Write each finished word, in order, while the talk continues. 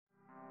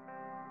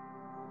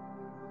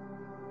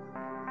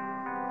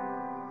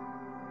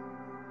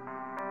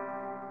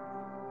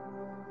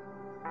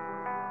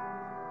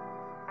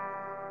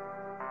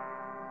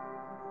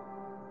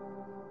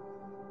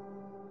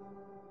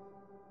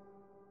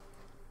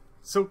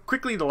So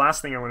quickly, the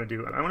last thing I want to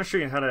do, I want to show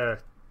you how to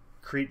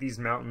create these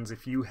mountains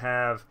if you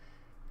have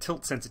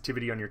tilt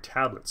sensitivity on your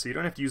tablet. So you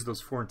don't have to use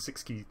those 4 and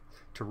 6 keys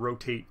to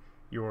rotate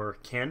your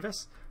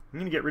canvas. I'm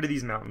going to get rid of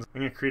these mountains.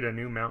 I'm going to create a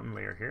new mountain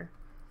layer here.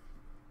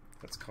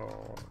 That's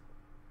called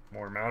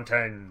More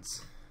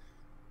Mountains.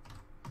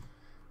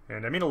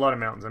 And I made a lot of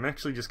mountains. I'm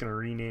actually just going to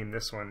rename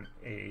this one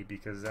A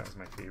because that was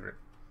my favorite.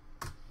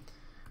 I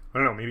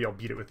don't know, maybe I'll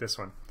beat it with this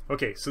one.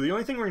 Okay, so the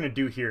only thing we're going to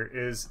do here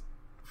is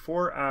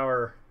for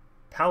our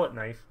palette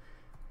knife,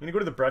 I'm going to go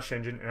to the brush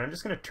engine and I'm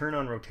just going to turn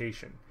on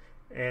rotation.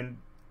 And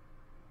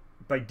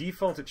by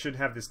default it should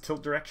have this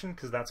tilt direction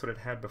because that's what it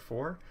had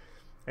before.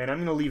 And I'm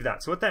going to leave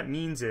that. So what that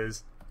means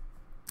is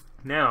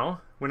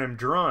now when I'm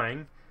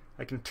drawing,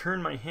 I can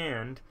turn my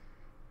hand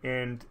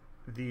and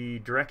the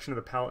direction of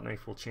the palette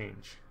knife will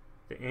change,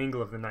 the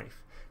angle of the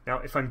knife. Now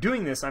if I'm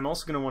doing this, I'm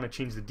also going to want to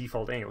change the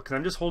default angle because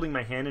I'm just holding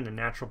my hand in a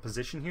natural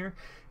position here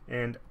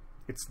and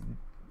it's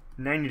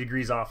 90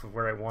 degrees off of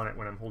where I want it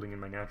when I'm holding in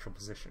my natural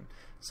position.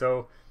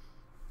 So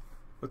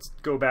let's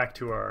go back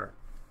to our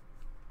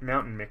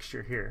mountain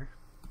mixture here.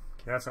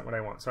 Okay, that's not what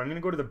I want. So I'm going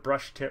to go to the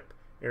brush tip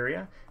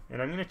area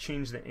and I'm going to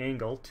change the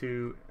angle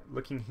to,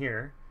 looking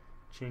here,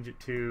 change it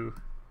to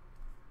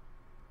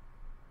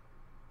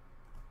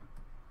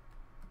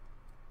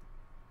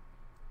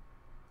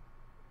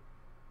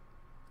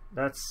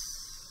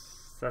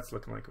that's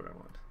looking like what I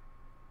want.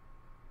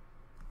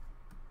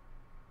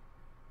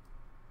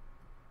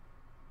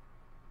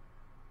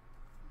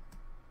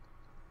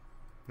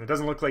 It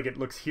doesn't look like it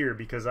looks here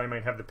because I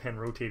might have the pen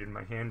rotated in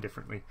my hand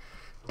differently.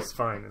 It's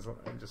fine.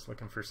 I'm just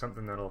looking for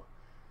something that'll,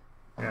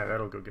 yeah,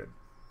 that'll go good.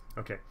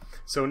 Okay,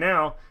 so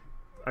now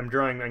I'm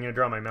going to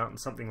draw my mountain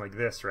something like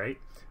this, right?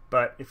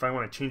 But if I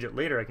want to change it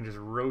later, I can just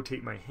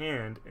rotate my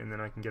hand and then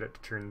I can get it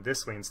to turn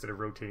this way instead of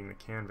rotating the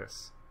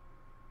canvas.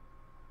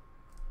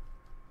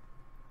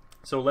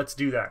 So let's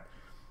do that.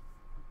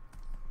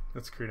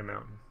 Let's create a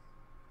mountain.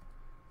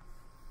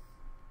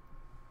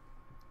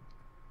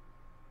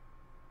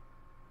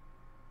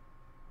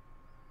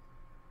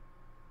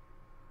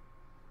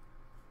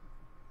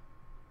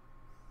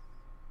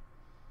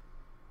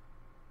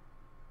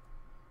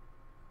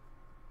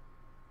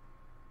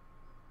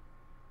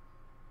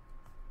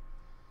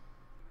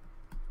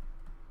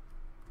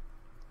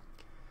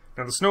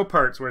 Now the snow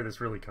part's where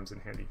this really comes in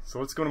handy. So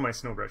let's go to my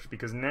snow brush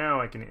because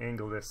now I can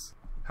angle this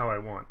how I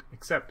want.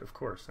 Except, of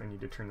course, I need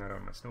to turn that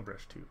on my snow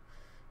brush too.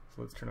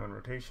 So let's turn on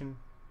rotation,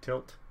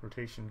 tilt,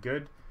 rotation,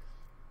 good.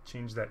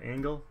 Change that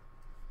angle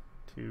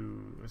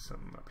to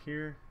something up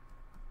here.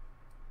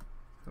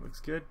 That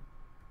looks good.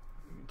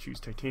 Choose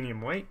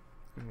titanium white.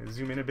 I'm going to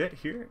zoom in a bit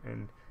here,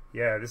 and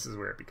yeah, this is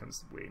where it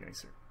becomes way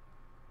nicer.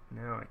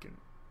 Now I can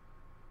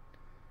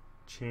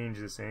change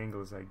this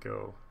angle as I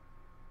go.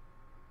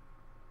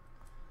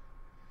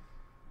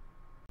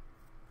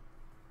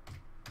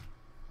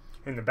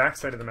 In the back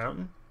side of the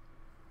mountain,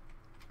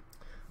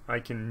 I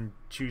can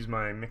choose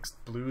my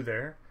mixed blue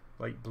there,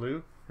 light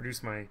blue,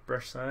 reduce my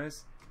brush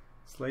size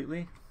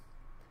slightly,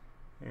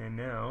 and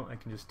now I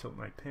can just tilt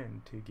my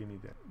pen to give me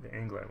the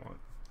angle I want.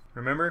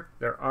 Remember,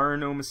 there are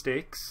no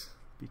mistakes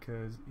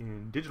because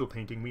in digital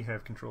painting we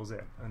have Control-Z,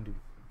 undo.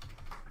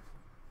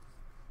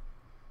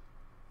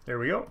 There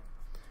we go.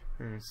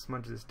 I'm going to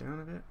smudge this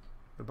down a bit,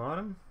 the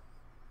bottom.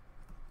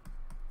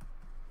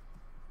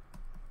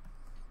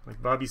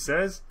 Like Bobby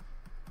says,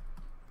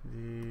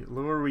 the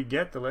lower we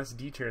get, the less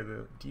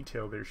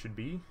detail there should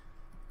be.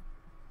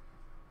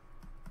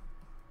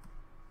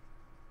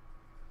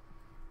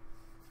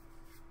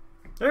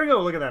 There we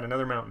go, look at that,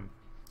 another mountain.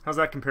 How's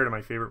that compare to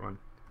my favorite one?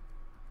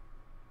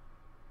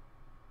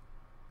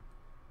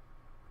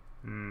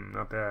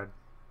 Not bad.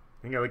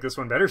 I think I like this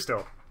one better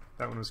still.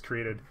 That one was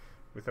created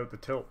without the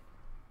tilt.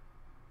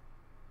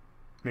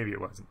 Maybe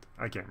it wasn't.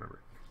 I can't remember.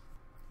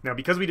 Now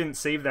because we didn't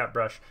save that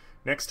brush,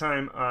 next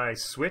time I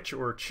switch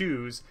or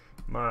choose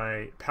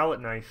my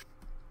palette knife,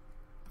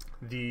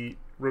 the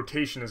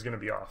rotation is going to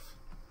be off.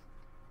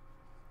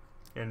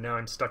 And now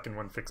I'm stuck in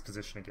one fixed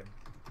position again.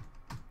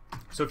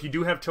 So if you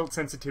do have tilt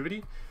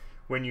sensitivity,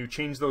 when you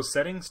change those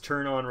settings,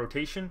 turn on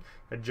rotation,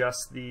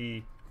 adjust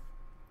the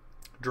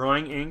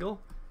drawing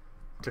angle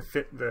to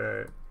fit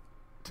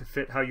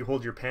how you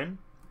hold your pen,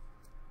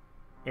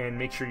 and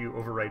make sure you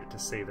overwrite it to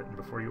save it. And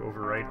before you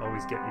overwrite,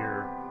 always get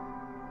your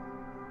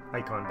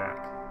icon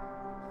back.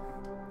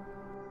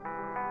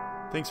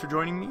 Thanks for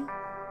joining me,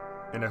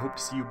 and I hope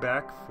to see you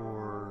back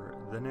for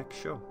the next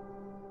show.